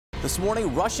This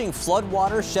morning, rushing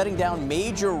floodwaters shutting down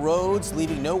major roads,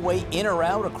 leaving no way in or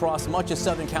out across much of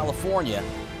Southern California.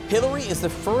 Hilary is the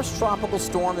first tropical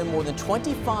storm in more than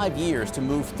 25 years to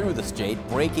move through the state,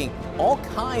 breaking all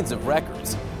kinds of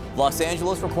records. Los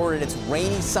Angeles recorded its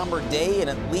rainy summer day in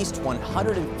at least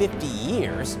 150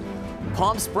 years.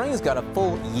 Palm Springs got a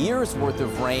full year's worth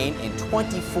of rain in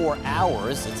 24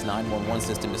 hours. Its 911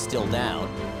 system is still down.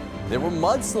 There were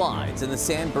mudslides in the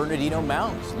San Bernardino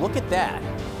Mountains. Look at that.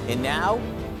 And now,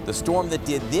 the storm that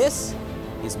did this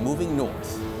is moving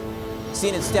north.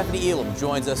 CNN's Stephanie Elam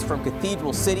joins us from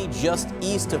Cathedral City, just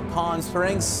east of Palm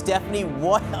Springs. Stephanie,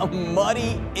 what a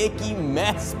muddy, icky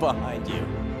mess behind you.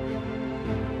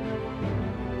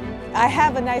 I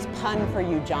have a nice pun for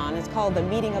you, John. It's called the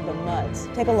meeting of the muds.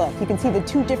 Take a look. You can see the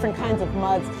two different kinds of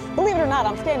muds. Believe it or not,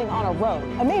 I'm standing on a road,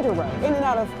 a major road, in and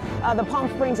out of the Palm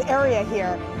Springs area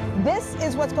here. This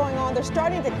is what's going on. They're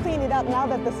starting to clean it up now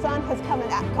that the sun has come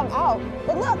out.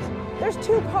 But look, there's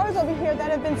two cars over here that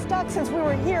have been stuck since we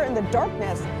were here in the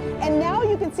darkness. And now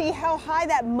you can see how high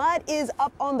that mud is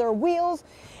up on their wheels.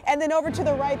 And then over to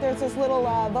the right, there's this little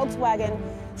Volkswagen.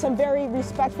 Some very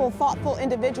respectful, thoughtful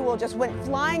individual just went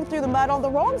flying through the mud on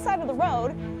the wrong side of the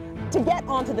road to get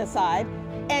onto this side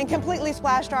and completely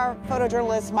splashed our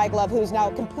photojournalist, Mike Love, who's now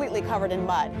completely covered in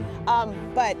mud.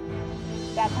 But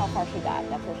that's how far she got.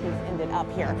 That's where she's ended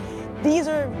up here. These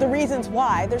are the reasons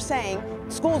why they're saying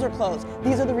schools are closed.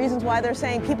 These are the reasons why they're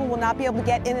saying people will not be able to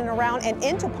get in and around and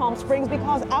into Palm Springs,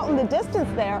 because out in the distance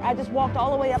there, I just walked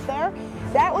all the way up there,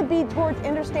 that would be towards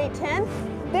Interstate 10.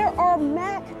 There are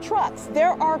Mack trucks,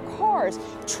 there are cars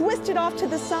twisted off to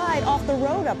the side off the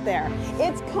road up there.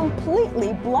 It's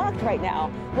completely blocked right now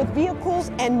with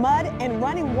vehicles and mud and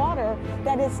running water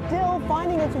that is still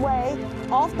finding its way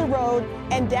off the road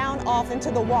and down off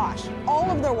into the wash. All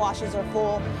of their washes are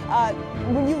full.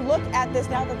 When you look at this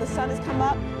now that the sun has come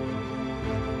up,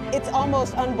 it's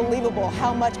almost unbelievable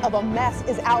how much of a mess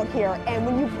is out here. And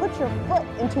when you put your foot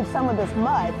into some of this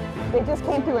mud, they just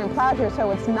came through and plowed here,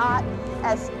 so it's not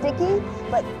as sticky.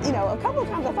 But, you know, a couple of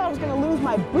times I thought I was going to lose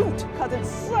my boot because it's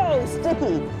so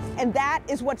sticky. And that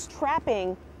is what's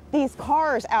trapping these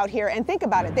cars out here. And think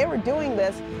about it, they were doing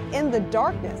this in the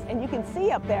darkness, and you can see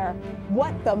up there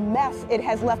what the mess it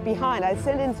has left behind. I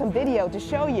sent in some video to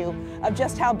show you of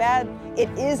just how bad it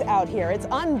is out here. It's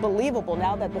unbelievable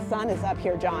now that the sun is up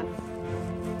here, John.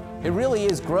 It really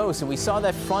is gross, and we saw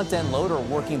that front end loader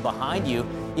working behind you.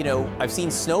 You know, I've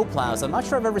seen snow plows. I'm not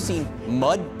sure I've ever seen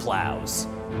mud plows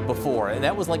before, and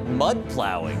that was like mud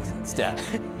plowing, Steph.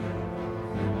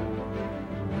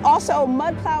 Also,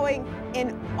 mud plowing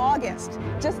in August.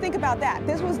 Just think about that.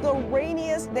 This was the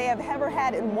rainiest they have ever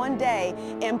had in one day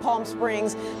in Palm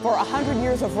Springs for 100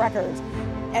 years of records.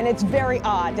 And it's very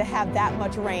odd to have that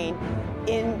much rain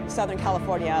in Southern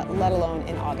California, let alone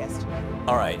in August.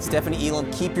 All right, Stephanie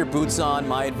Elam, keep your boots on.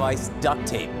 My advice, duct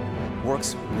tape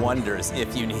works wonders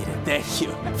if you need it. Thank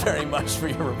you very much for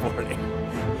your reporting.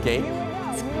 Kate?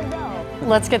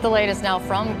 Let's get the latest now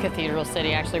from Cathedral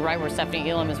City, actually right where Stephanie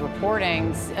Elam is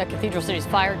reporting. Cathedral City's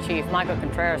Fire Chief, Michael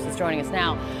Contreras, is joining us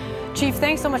now. Chief,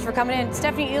 thanks so much for coming in.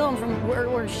 Stephanie Elam, from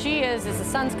where she is, as the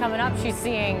sun's coming up, she's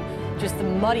seeing just the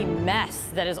muddy mess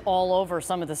that is all over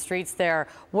some of the streets there.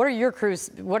 What are your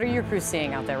crews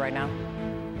seeing out there right now?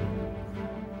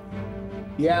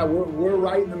 Yeah, we're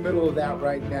right in the middle of that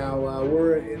right now.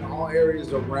 We're in all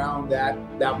areas around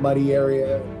that muddy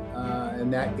area.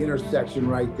 And that intersection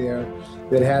right there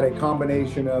that had a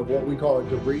combination of what we call a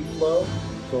debris flow,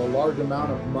 so a large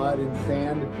amount of mud and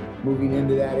sand moving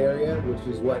into that area,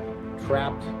 which is what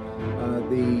trapped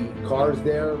the cars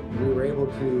there. We were able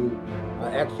to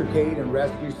extricate and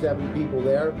rescue 7 people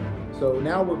there. So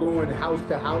now we're going house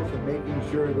to house and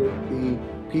making sure that the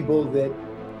people that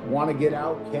want to get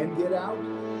out can get out.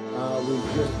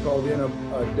 We've just called in a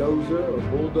dozer or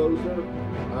bulldozer,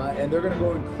 and they're going to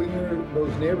go and clear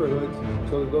those neighborhoods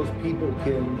so that those people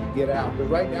can get out. But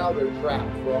right now they're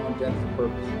trapped for all intents and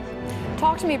purposes.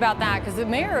 Talk to me about that, because the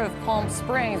mayor of Palm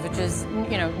Springs, which is,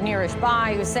 you know, nearish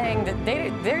by, was saying that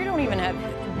they don't even have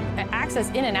access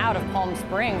in and out of Palm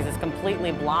Springs is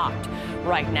completely blocked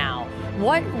right now.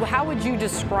 How would you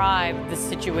describe the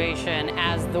situation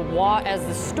as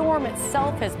the storm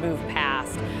itself has moved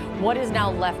past? What is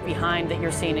now left behind that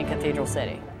you're seeing in Cathedral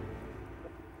City?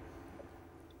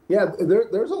 Yeah,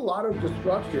 there's a lot of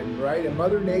destruction, right? And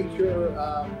Mother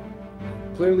Nature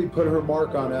clearly put her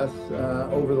mark on us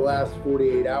over the last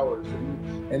 48 hours.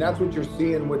 And that's what you're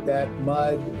seeing with that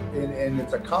mud. And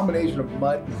it's a combination of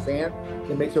mud and sand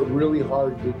that makes it really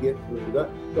hard to get through.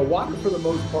 The water, for the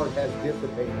most part, has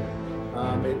dissipated.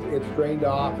 It's drained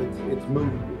off, it's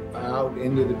moved out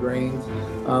into the drains.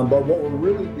 But what we're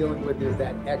really dealing with is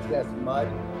that excess mud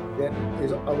that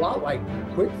is a lot like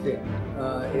quicksand.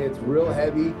 It's real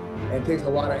heavy and takes a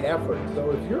lot of effort.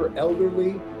 So if you're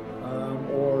elderly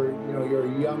or you're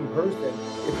a young person,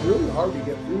 it's really hard to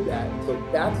get through that. So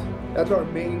that's our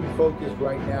main focus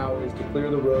right now, is to clear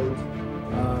the roads.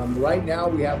 Right now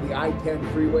we have the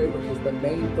I-10 freeway, which is the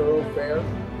main thoroughfare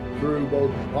through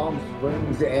both Palm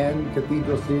Springs and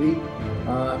Cathedral City.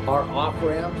 Our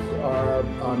off-ramps are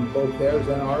on both theirs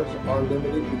and ours are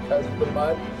limited because of the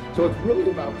mud. So it's really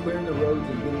about clearing the roads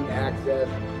and getting access,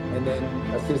 and then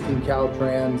assisting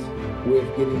Caltrans with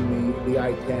getting the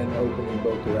I-10 open in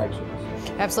both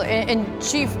directions. Absolutely. And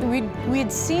Chief, we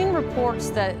had seen reports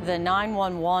that the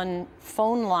 911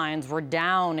 phone lines were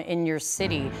down in your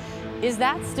city. Is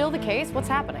that still the case? What's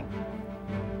happening?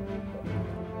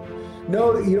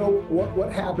 No,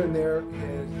 what happened there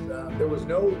is there was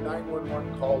no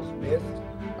 911 calls missed.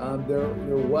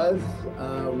 There was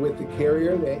with the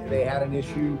carrier, they had an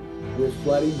issue with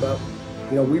flooding, but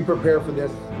we prepare for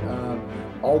this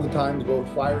all the time, both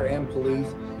fire and police,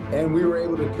 and we were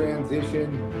able to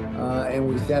transition and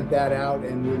we sent that out,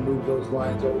 and we moved those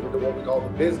lines over to what we call the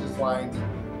business lines.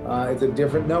 It's a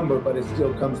different number, but it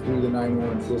still comes through the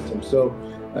 911 system. So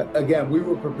again, we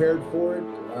were prepared for it.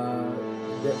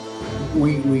 That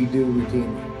we do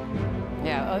routinely.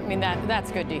 Yeah, I mean,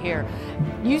 that's good to hear.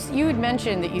 You had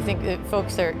mentioned that you think that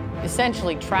folks are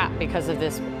essentially trapped because of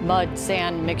this mud,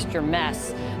 sand mixture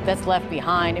mess that's left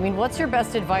behind. I mean, what's your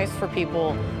best advice for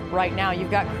people right now? You've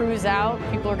got crews out.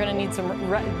 People are going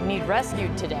to need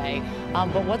rescued today.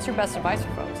 But what's your best advice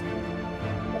for folks?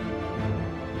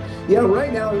 Yeah,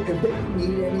 right now, if they don't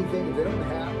need anything, if they don't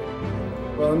have,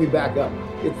 well, let me back up.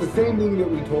 It's the same thing that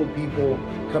we told people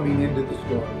coming into the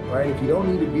storm, right? If you don't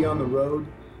need to be on the road,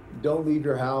 don't leave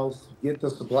your house, get the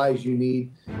supplies you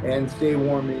need, and stay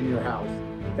warm in your house.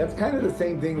 That's kind of the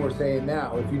same thing we're saying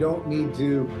now. If you don't need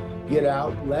to get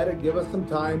out, give us some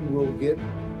time. We'll get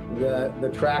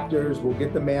the tractors, we'll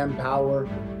get the manpower,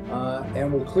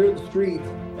 and we'll clear the streets.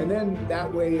 And then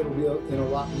that way it'll be in a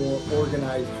lot more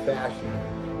organized fashion.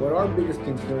 What our biggest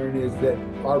concern is that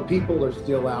our people are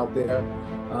still out there,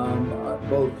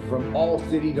 both from all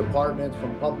city departments,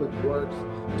 from public works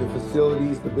to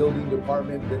facilities, the building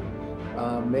department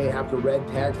that may have to red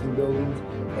tag some buildings.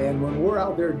 And when we're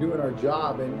out there doing our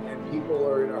job and people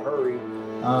are in a hurry,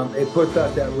 it puts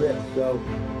us at risk. So,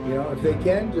 if they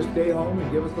can, just stay home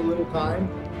and give us a little time,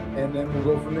 and then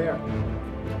we'll go from there.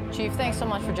 Chief, thanks so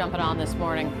much for jumping on this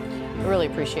morning. I really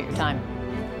appreciate your time.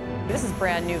 This is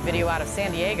brand new video out of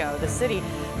San Diego, the city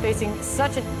facing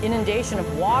such an inundation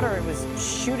of water it was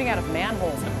shooting out of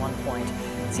manholes at one point.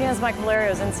 CNN's Mike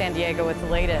Valerio is in San Diego with the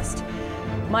latest.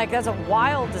 Mike, that's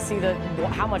wild to see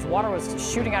how much water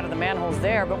was shooting out of the manholes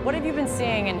there, but what have you been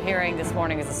seeing and hearing this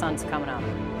morning as the sun's coming up?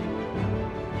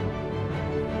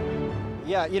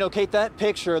 Yeah, Kate, that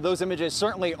picture, those images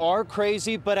certainly are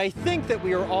crazy, but I think that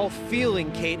we are all feeling,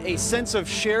 Kate, a sense of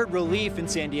shared relief in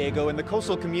San Diego and the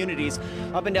coastal communities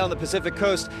up and down the Pacific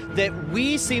coast, that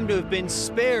we seem to have been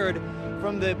spared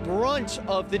from the brunt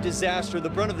of the disaster, the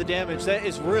brunt of the damage that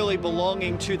is really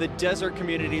belonging to the desert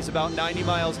communities about 90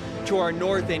 miles to our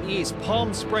north and east.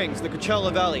 Palm Springs, the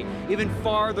Coachella Valley, even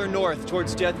farther north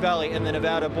towards Death Valley and the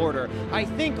Nevada border. I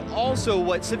think also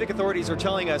what civic authorities are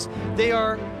telling us, they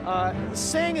are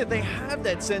saying that they have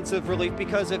that sense of relief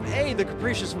because of A, the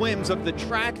capricious whims of the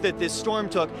track that this storm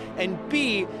took, and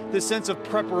B, the sense of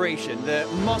preparation, the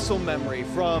muscle memory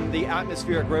from the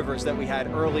atmospheric rivers that we had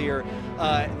earlier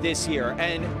this year.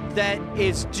 And that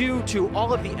is due to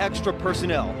all of the extra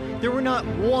personnel. There were not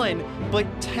 1, but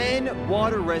 10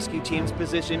 water rescue teams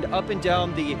positioned up and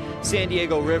down the San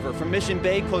Diego River, from Mission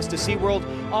Bay close to SeaWorld,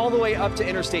 all the way up to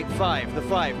Interstate 5, the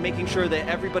 5, making sure that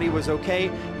everybody was okay,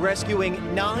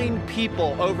 rescuing 9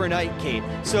 people overnight, Kate.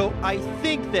 So I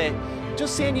think that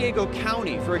just San Diego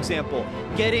County, for example,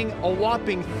 getting a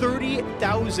whopping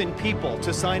 30,000 people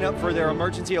to sign up for their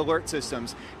emergency alert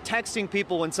systems, texting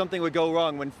people when something would go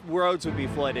wrong, when roads would be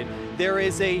flooded. There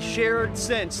is a shared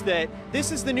sense that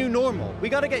this is the new normal. We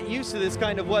got to get used to this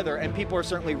kind of weather, and people are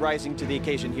certainly rising to the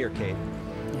occasion here, Kate.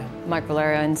 Yeah. Mike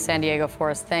Valerio in San Diego for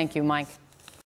us. Thank you, Mike.